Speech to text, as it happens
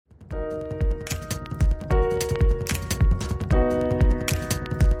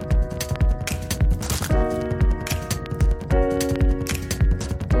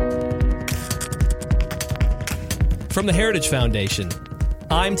From the Heritage Foundation,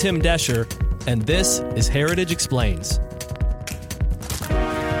 I'm Tim Descher, and this is Heritage Explains.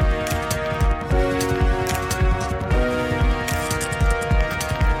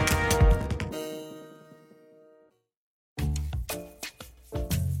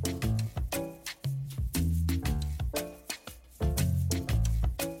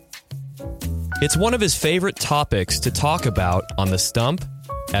 It's one of his favorite topics to talk about on the stump,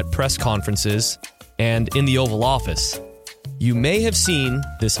 at press conferences, and in the Oval Office. You may have seen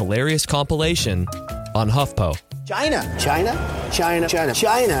this hilarious compilation on HuffPo. China.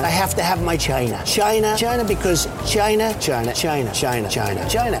 I have to have my China. China, because China.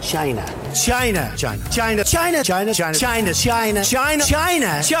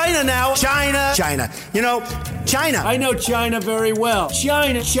 You know, China. I know China very well.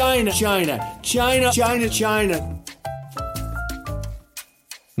 China.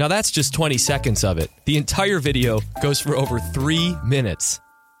 Now that's just 20 seconds of it. The entire video goes for over 3 minutes.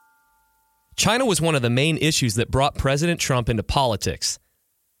 China was one of the main issues that brought President Trump into politics,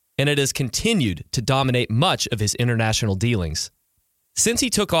 and it has continued to dominate much of his international dealings. Since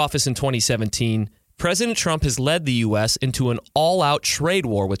he took office in 2017, President Trump has led the U.S. into an all-out trade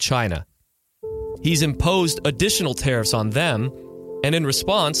war with China. He's imposed additional tariffs on them, and in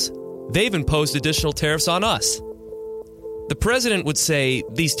response, they've imposed additional tariffs on us. The president would say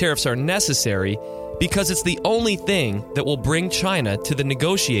these tariffs are necessary because it's the only thing that will bring China to the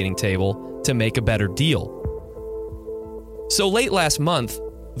negotiating table to make a better deal. So late last month,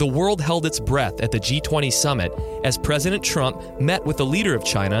 the world held its breath at the G20 summit as President Trump met with the leader of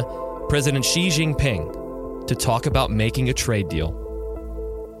China, President Xi Jinping, to talk about making a trade deal.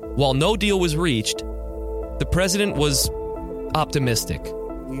 While no deal was reached, the president was optimistic.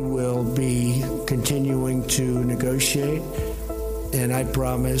 We will be continuing to negotiate, and I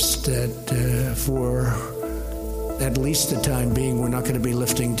promise that for at least the time being, we're not going to be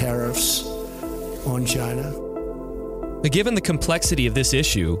lifting tariffs on China. Given the complexity of this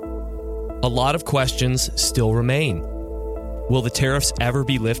issue, a lot of questions still remain. Will the tariffs ever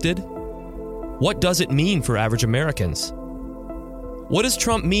be lifted? What does it mean for average Americans? What does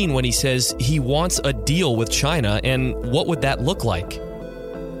Trump mean when he says he wants a deal with China, and what would that look like?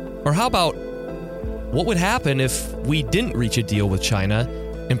 Or how about, what would happen if we didn't reach a deal with China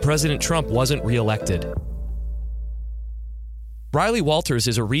and President Trump wasn't reelected? Riley Walters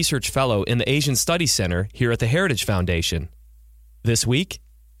is a research fellow in the Asian Studies Center here at the Heritage Foundation. This week,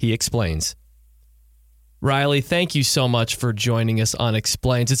 he explains. Riley, thank you so much for joining us on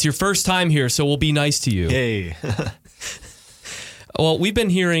Explains. It's your first time here, so we'll be nice to you. Hey. Well, we've been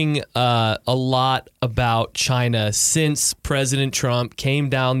hearing a lot about China since President Trump came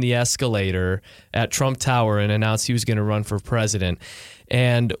down the escalator at Trump Tower and announced he was going to run for president.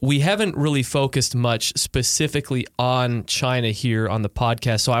 And we haven't really focused much specifically on China here on the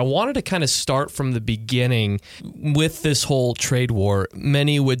podcast. So I wanted to kind of start from the beginning with this whole trade war.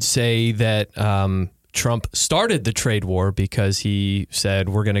 Many would say that Trump started the trade war because he said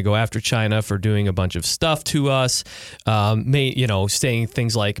we're going to go after China for doing a bunch of stuff to us, saying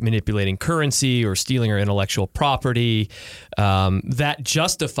things like manipulating currency or stealing our intellectual property. That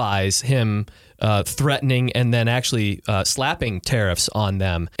justifies him threatening and then actually slapping tariffs on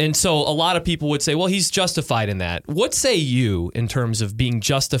them. And so a lot of people would say, well, he's justified in that. What say you in terms of being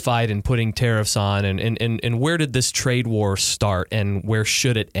justified in putting tariffs on, and where did this trade war start and where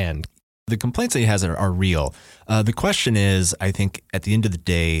should it end? The complaints that he has are real. The question is, I think, at the end of the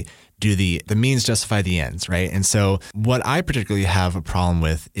day, do the means justify the ends, right? And so what I particularly have a problem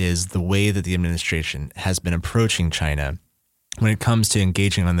with is the way that the administration has been approaching China when it comes to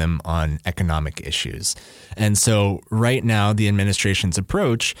engaging on them on economic issues. And so right now, the administration's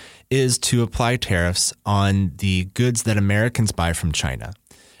approach is to apply tariffs on the goods that Americans buy from China.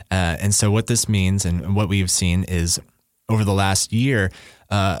 And so what this means and what we've seen is over the last year,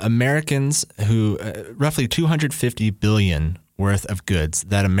 Americans who roughly $250 billion worth of goods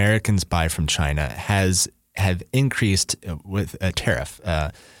that Americans buy from China have increased with a tariff.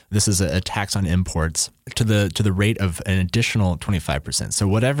 This is a tax on imports to the rate of an additional 25%. So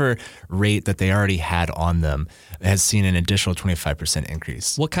whatever rate that they already had on them has seen an additional 25%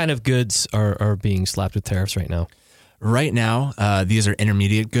 increase. What kind of goods are being slapped with tariffs right now? Right now, these are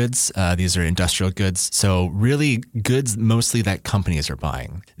intermediate goods. These are industrial goods. So really goods mostly that companies are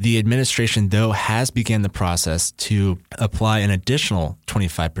buying. The administration, though, has begun the process to apply an additional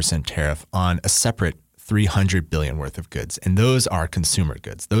 25% tariff on a separate $300 billion worth of goods. And those are consumer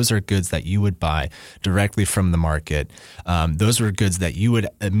goods. Those are goods that you would buy directly from the market. Those were goods that you would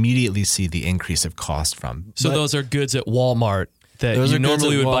immediately see the increase of cost from. So those are goods at Walmart that Those you are goods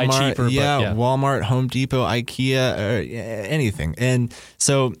normally at would buy Walmart, cheaper. Yeah, Walmart, Home Depot, IKEA, or anything. And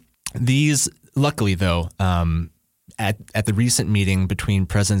so these, luckily though, at the recent meeting between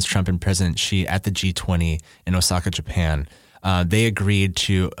Presidents Trump and President Xi at the G20 in Osaka, Japan, they agreed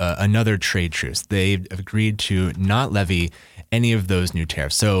to another trade truce. They agreed to not levy any of those new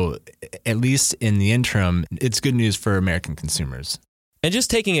tariffs. So at least in the interim, it's good news for American consumers. And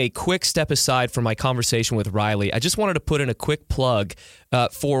just taking a quick step aside from my conversation with Riley, I just wanted to put in a quick plug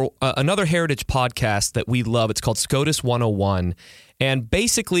for another Heritage podcast that we love. It's called SCOTUS 101. And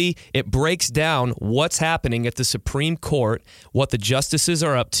basically, it breaks down what's happening at the Supreme Court, what the justices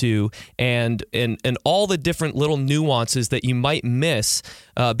are up to, and all the different little nuances that you might miss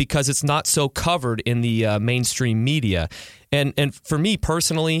because it's not so covered in the mainstream media. And for me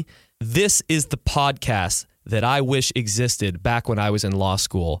personally, this is the podcast that I wish existed back when I was in law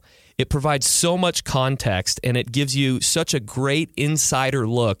school. It provides so much context, and it gives you such a great insider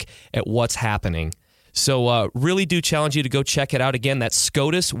look at what's happening. So really do challenge you to go check it out. Again, that's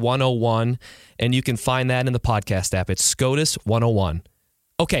SCOTUS 101, and you can find that in the podcast app. It's SCOTUS 101.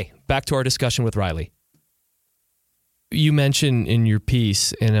 Okay, back to our discussion with Riley. You mentioned in your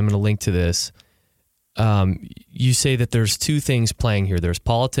piece, and I'm going to link to this, you say that there's two things playing here. There's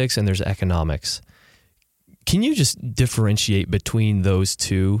politics and there's economics. Can you just differentiate between those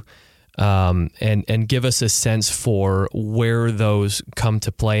two and give us a sense for where those come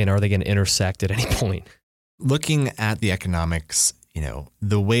to play, and are they going to intersect at any point? Looking at the economics,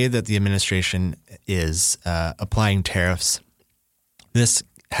 the way that the administration is applying tariffs, this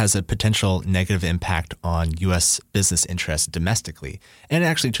has a potential negative impact on U.S. business interests domestically, and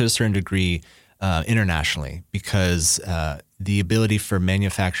actually to a certain degree internationally, because the ability for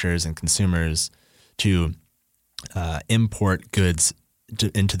manufacturers and consumers to import goods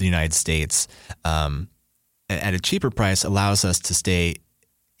into the United States at a cheaper price allows us to stay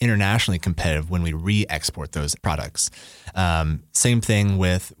internationally competitive when we re-export those products. Same thing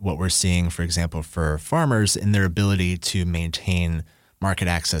with what we're seeing, for example, for farmers in their ability to maintain market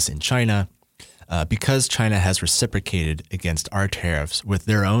access in China. Because China has reciprocated against our tariffs with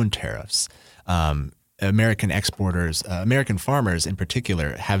their own tariffs, American exporters, American farmers in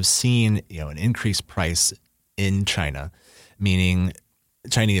particular, have seen an increased price in China, meaning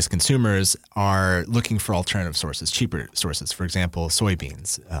Chinese consumers are looking for alternative sources, cheaper sources. For example,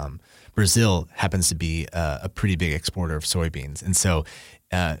 soybeans. Brazil happens to be a pretty big exporter of soybeans. And so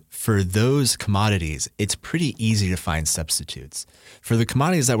for those commodities, it's pretty easy to find substitutes. For the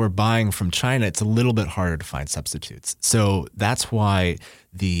commodities that we're buying from China, it's a little bit harder to find substitutes. So that's why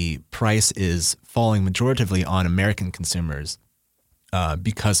the price is falling majoritively on American consumers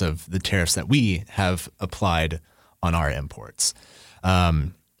because of the tariffs that we have applied on our imports.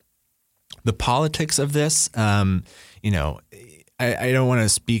 The politics of this, I don't want to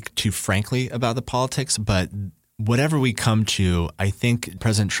speak too frankly about the politics, but whatever we come to, I think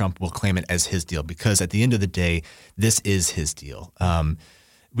President Trump will claim it as his deal, because at the end of the day, this is his deal.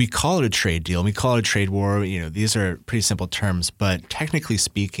 We call it a trade deal. We call it a trade war. These are pretty simple terms, but technically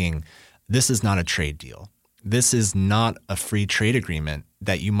speaking, this is not a trade deal. This is not a free trade agreement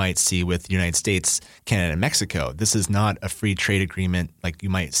that you might see with the United States, Canada, and Mexico. This is not a free trade agreement like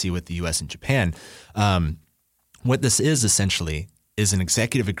you might see with the U.S. and Japan. What this is essentially is an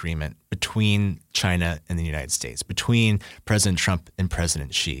executive agreement between China and the United States, between President Trump and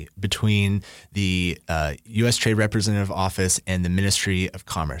President Xi, between the U.S. Trade Representative Office and the Ministry of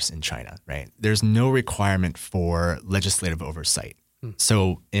Commerce in China, right? There's no requirement for legislative oversight.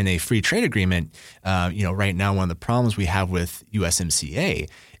 So in a free trade agreement, right now, one of the problems we have with USMCA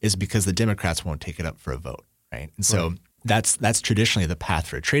is because the Democrats won't take it up for a vote, right? And so that's traditionally the path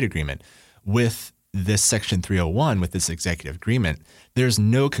for a trade agreement. With this Section 301, with this executive agreement, there's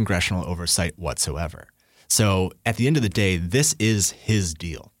no congressional oversight whatsoever. So at the end of the day, this is his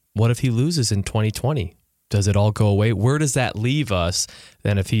deal. What if he loses in 2020? Does it all go away? Where does that leave us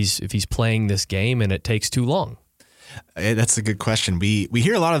then if he's playing this game and it takes too long? That's a good question. We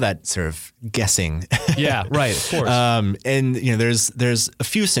hear a lot of that sort of guessing. Yeah, right, of course. And there's a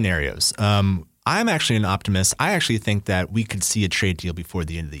few scenarios. I'm actually an optimist. I actually think that we could see a trade deal before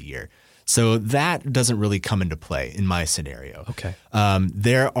the end of the year. So that doesn't really come into play in my scenario. Okay.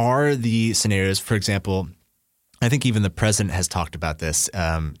 There are the scenarios, for example, I think even the president has talked about this,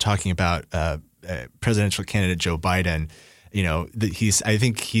 talking about presidential candidate Joe Biden. I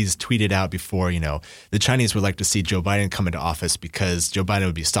think he's tweeted out before, the Chinese would like to see Joe Biden come into office because Joe Biden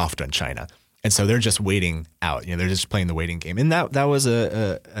would be soft on China. And so they're just waiting out. They're just playing the waiting game. And that was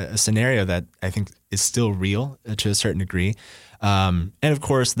a scenario that I think is still real to a certain degree. And of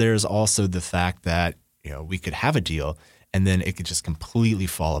course, there's also the fact that, we could have a deal and then it could just completely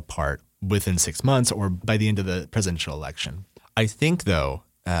fall apart within 6 months or by the end of the presidential election. I think, though,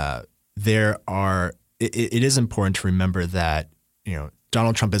 it is important to remember that,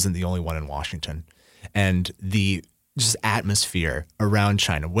 Donald Trump isn't the only one in Washington, and the just atmosphere around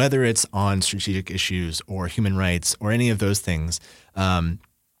China, whether it's on strategic issues or human rights or any of those things,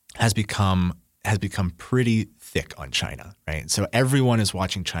 has become pretty thick on China, right? So everyone is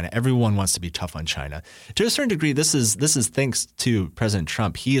watching China. Everyone wants to be tough on China. To a certain degree, this is thanks to President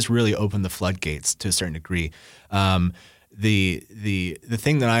Trump. He has really opened the floodgates to a certain degree. The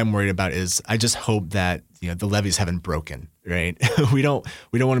thing that I'm worried about is I just hope that the levees haven't broken, right? we don't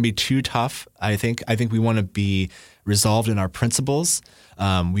want to be too tough. I think we want to be resolved in our principles.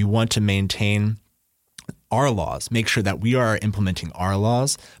 We want to maintain our laws, make sure that we are implementing our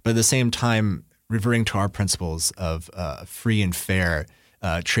laws, but at the same time reverting to our principles of a free and fair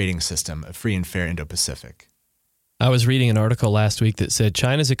trading system, a free and fair Indo-Pacific. I was reading an article last week that said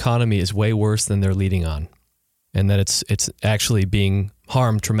China's economy is way worse than they're leading on, and that it's actually being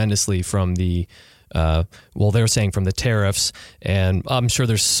harmed tremendously from the they're saying from the tariffs, and I'm sure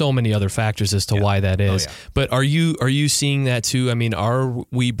there's so many other factors as to why that is. Oh, yeah. But are you seeing that too? I mean, are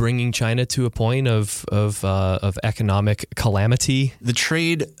we bringing China to a point of economic calamity? The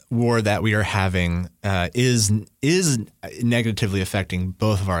trade war that we are having is negatively affecting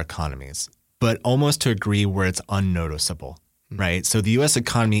both of our economies, but almost to a degree where it's unnoticeable, right? So the U.S.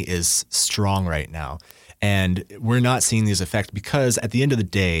 economy is strong right now. And we're not seeing these effects because at the end of the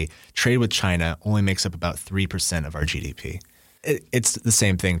day, trade with China only makes up about 3% of our GDP. It's the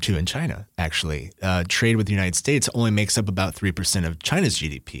same thing too in China, actually. Trade with the United States only makes up about 3% of China's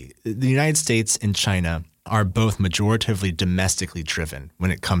GDP. The United States and China are both majoritively domestically driven when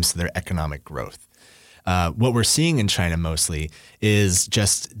it comes to their economic growth. What we're seeing in China mostly is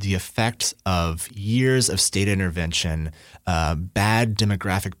just the effect of years of state intervention, bad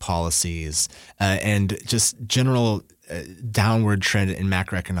demographic policies, and just general downward trend in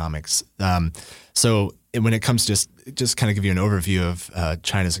macroeconomics. So when it comes to just kind of give you an overview of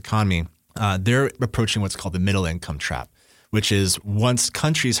China's economy, they're approaching what's called the middle income trap, which is once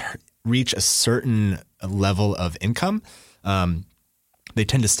countries reach a certain level of income, they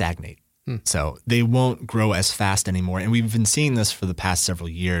tend to stagnate. So they won't grow as fast anymore. And we've been seeing this for the past several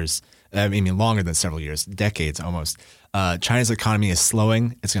years. I mean, longer than several years, decades almost. China's economy is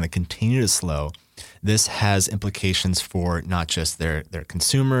slowing. It's going to continue to slow. This has implications for not just their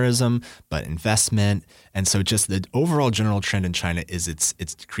consumerism, but investment. And so just the overall general trend in China is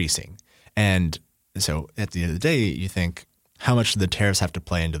it's decreasing. And so at the end of the day, you think, how much do the tariffs have to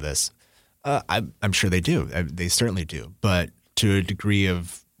play into this? I'm sure they do. They certainly do. But to a degree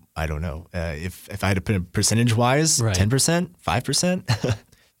of, I don't know, if I had to put it percentage-wise, right. 10%, 5%?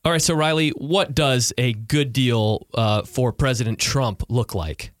 All right, so Riley, what does a good deal for President Trump look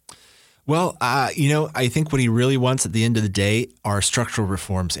like? Well, I think what he really wants at the end of the day are structural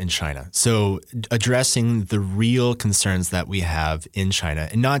reforms in China. So addressing the real concerns that we have in China,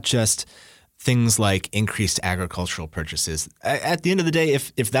 and not just things like increased agricultural purchases. At the end of the day,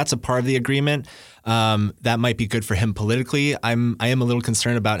 if that's a part of the agreement, that might be good for him politically. I am a little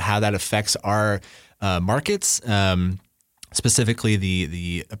concerned about how that affects our markets, specifically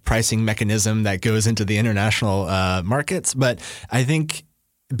the pricing mechanism that goes into the international markets. But I think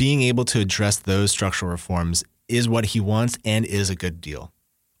being able to address those structural reforms is what he wants and is a good deal.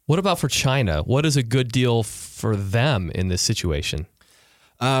 What about for China? What is a good deal for them in this situation?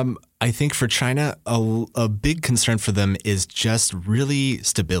 I think for China, a big concern for them is just really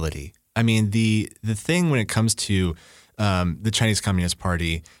stability. I mean, the thing when it comes to the Chinese Communist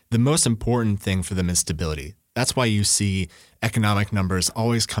Party, the most important thing for them is stability. That's why you see economic numbers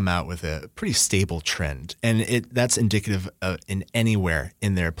always come out with a pretty stable trend. And that's indicative in anywhere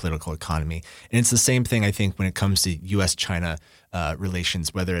in their political economy. And it's the same thing, I think, when it comes to U.S.-China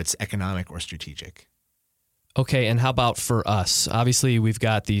relations, whether it's economic or strategic. Okay, and how about for us? Obviously, we've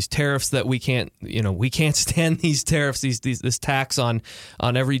got these tariffs that we can't stand these tariffs, this tax on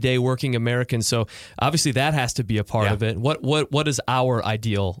everyday working Americans. So obviously, that has to be a part of it. What does our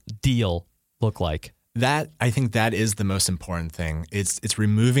ideal deal look like? I think that is the most important thing. It's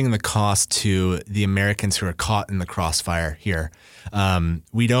removing the cost to the Americans who are caught in the crossfire here.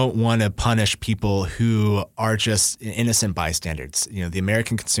 We don't want to punish people who are just innocent bystanders. The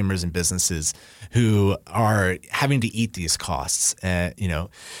American consumers and businesses who are having to eat these costs. Other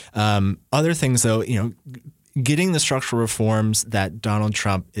things though, getting the structural reforms that Donald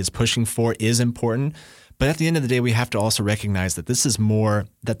Trump is pushing for is important. But at the end of the day, we have to also recognize that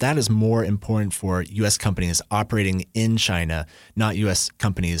that is more important for U.S. companies operating in China, not U.S.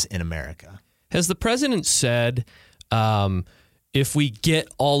 companies in America. Has the president said If we get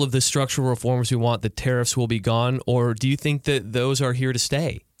all of the structural reforms we want, the tariffs will be gone? Or do you think that those are here to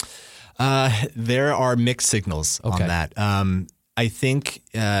stay? There are mixed signals on that. I think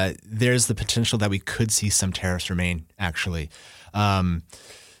there's the potential that we could see some tariffs remain, actually.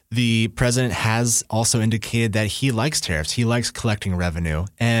 The president has also indicated that he likes tariffs. He likes collecting revenue.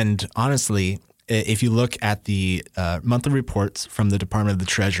 And honestly, if you look at the monthly reports from the Department of the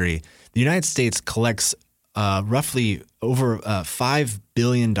Treasury, the United States collects roughly over $5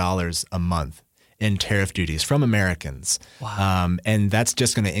 billion a month in tariff duties from Americans. Wow. And that's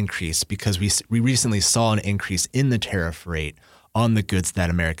just going to increase because we recently saw an increase in the tariff rate on the goods that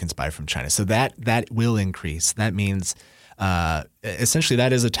Americans buy from China. So that will increase. That means essentially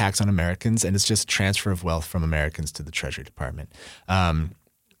that is a tax on Americans, and it's just transfer of wealth from Americans to the Treasury Department.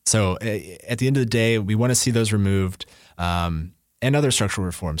 So at the end of the day, we want to see those removed and other structural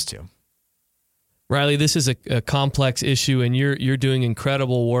reforms too. Riley, this is a complex issue, and you're doing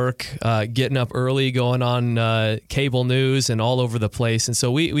incredible work, getting up early, going on cable news and all over the place. And so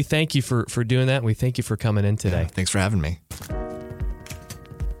we thank you for doing that, and we thank you for coming in today. Yeah, thanks for having me.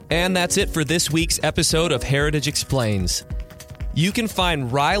 And that's it for this week's episode of Heritage Explains. You can find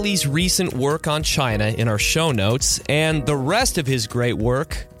Riley's recent work on China in our show notes and the rest of his great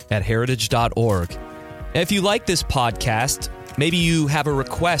work at heritage.org. If you like this podcast, maybe you have a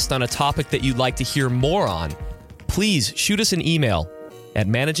request on a topic that you'd like to hear more on, please shoot us an email at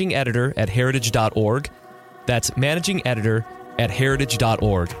managingeditor@heritage.org. That's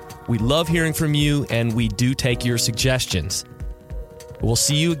managingeditor@heritage.org. We love hearing from you, and we do take your suggestions. We'll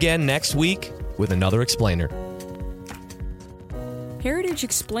see you again next week with another explainer. Heritage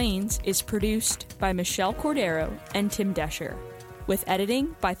Explains is produced by Michelle Cordero and Tim Desher, with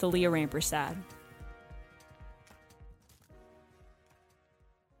editing by Thalia Rampersad.